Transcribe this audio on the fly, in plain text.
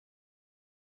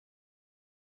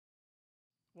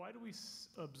Why do we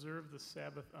observe the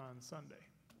Sabbath on Sunday?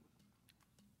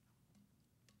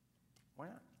 Why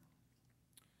not?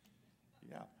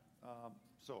 Yeah.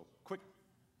 So, quick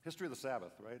history of the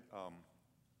Sabbath, right?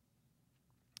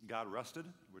 God rested,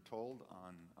 we're told,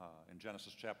 in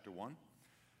Genesis chapter 1.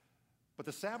 But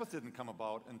the Sabbath didn't come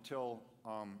about until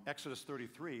Exodus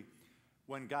 33,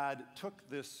 when God took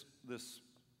this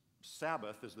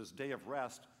Sabbath, this day of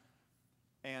rest,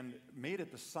 and made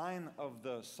it the sign of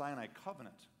the Sinai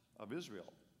covenant of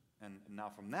Israel. And now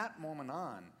from that moment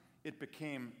on, it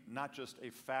became not just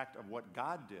a fact of what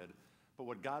God did, but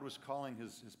what God was calling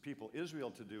his people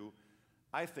Israel to do,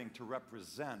 I think, to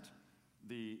represent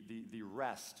the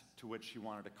rest to which he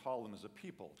wanted to call them as a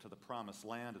people, to the promised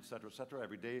land, et cetera, et cetera.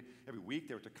 Every day, every week,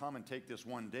 they were to come and take this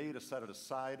one day to set it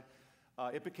aside.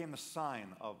 It became the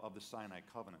sign of the Sinai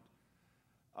covenant.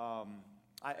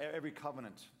 Every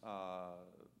covenant,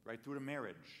 right through to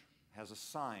marriage, has a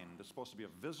sign that's supposed to be a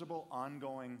visible,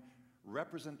 ongoing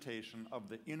representation of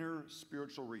the inner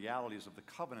spiritual realities of the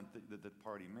covenant that the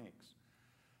party makes.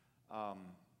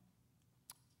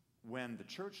 When the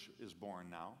church is born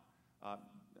now,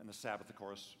 and the Sabbath, of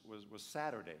course, was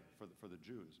Saturday for the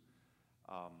Jews.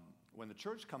 When the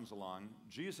church comes along,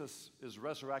 Jesus is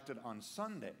resurrected on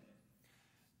Sunday.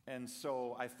 And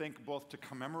so I think both to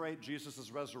commemorate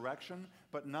Jesus' resurrection,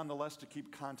 but nonetheless to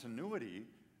keep continuity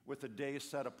with a day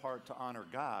set apart to honor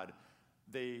God,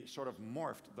 they sort of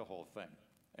morphed the whole thing.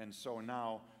 And so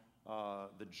now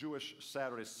the Jewish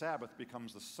Saturday Sabbath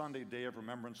becomes the Sunday day of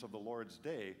remembrance of the Lord's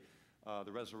Day,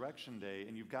 the resurrection day,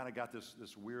 and you've kind of got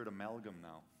this weird amalgam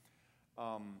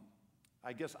now.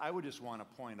 I guess I would just want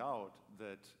to point out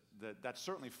that's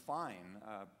certainly fine.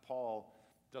 Paul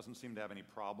doesn't seem to have any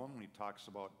problem when he talks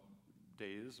about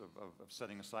days of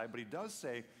setting aside, but he does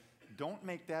say, don't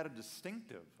make that a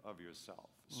distinctive of yourself.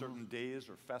 Certain days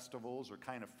or festivals or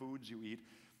kind of foods you eat.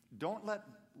 Don't let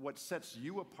what sets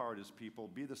you apart as people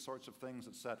be the sorts of things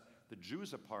that set the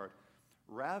Jews apart.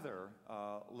 Rather,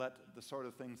 let the sort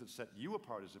of things that set you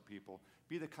apart as a people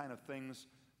be the kind of things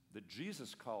that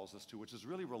Jesus calls us to, which is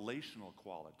really relational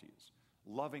qualities.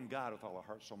 Loving God with all our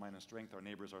heart, soul, mind, and strength, our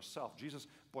neighbors, ourselves. Jesus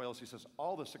boils, he says,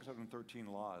 all the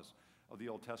 613 laws of the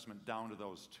Old Testament down to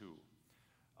those two.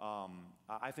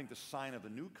 I think the sign of the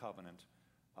new covenant,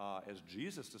 as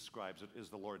Jesus describes it, is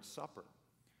the Lord's Supper.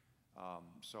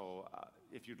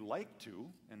 If you'd like to,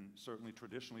 and certainly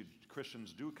traditionally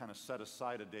Christians do kind of set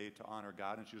aside a day to honor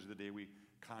God, and it's usually the day we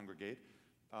congregate,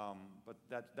 but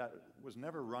that was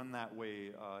never run that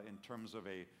way in terms of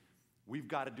we've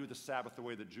got to do the Sabbath the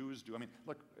way the Jews do. I mean,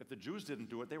 look, if the Jews didn't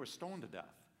do it, they were stoned to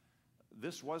death.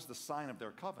 This was the sign of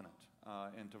their covenant,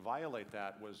 and to violate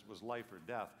that was life or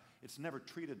death. It's never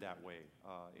treated that way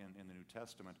in the New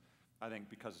Testament, I think,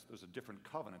 because there's a different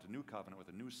covenant, a new covenant with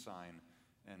a new sign,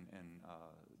 and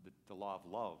the law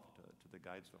of love that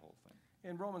guides the whole thing.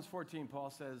 In Romans 14, Paul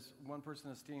says, one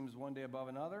person esteems one day above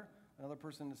another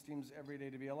person esteems every day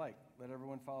to be alike. Let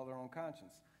everyone follow their own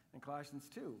conscience. In Colossians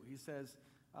 2, he says,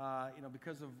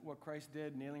 because of what Christ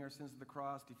did, nailing our sins to the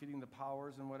cross, defeating the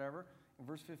powers and whatever. In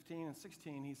verse 15 and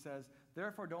 16, he says,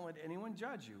 therefore don't let anyone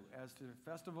judge you as to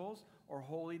festivals or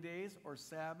holy days or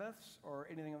Sabbaths or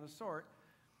anything of the sort.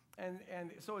 And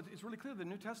so it's really clear the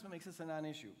New Testament makes this a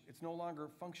non-issue. It's no longer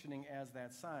functioning as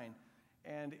that sign.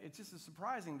 And it's just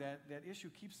surprising that issue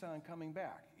keeps on coming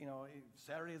back,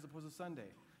 Saturday as opposed to Sunday.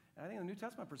 And I think the New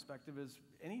Testament perspective is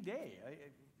any day.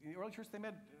 In the early church, they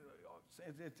met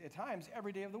at times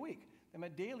every day of the week. They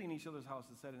met daily in each other's house,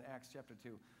 it said in Acts chapter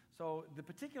 2. So the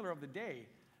particular of the day,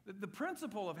 the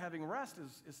principle of having rest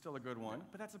is still a good one,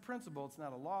 but that's a principle. It's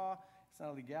not a law. It's not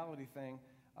a legality thing.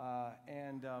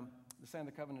 The sign of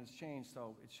the covenant has changed,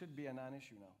 so it should be a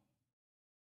non-issue now.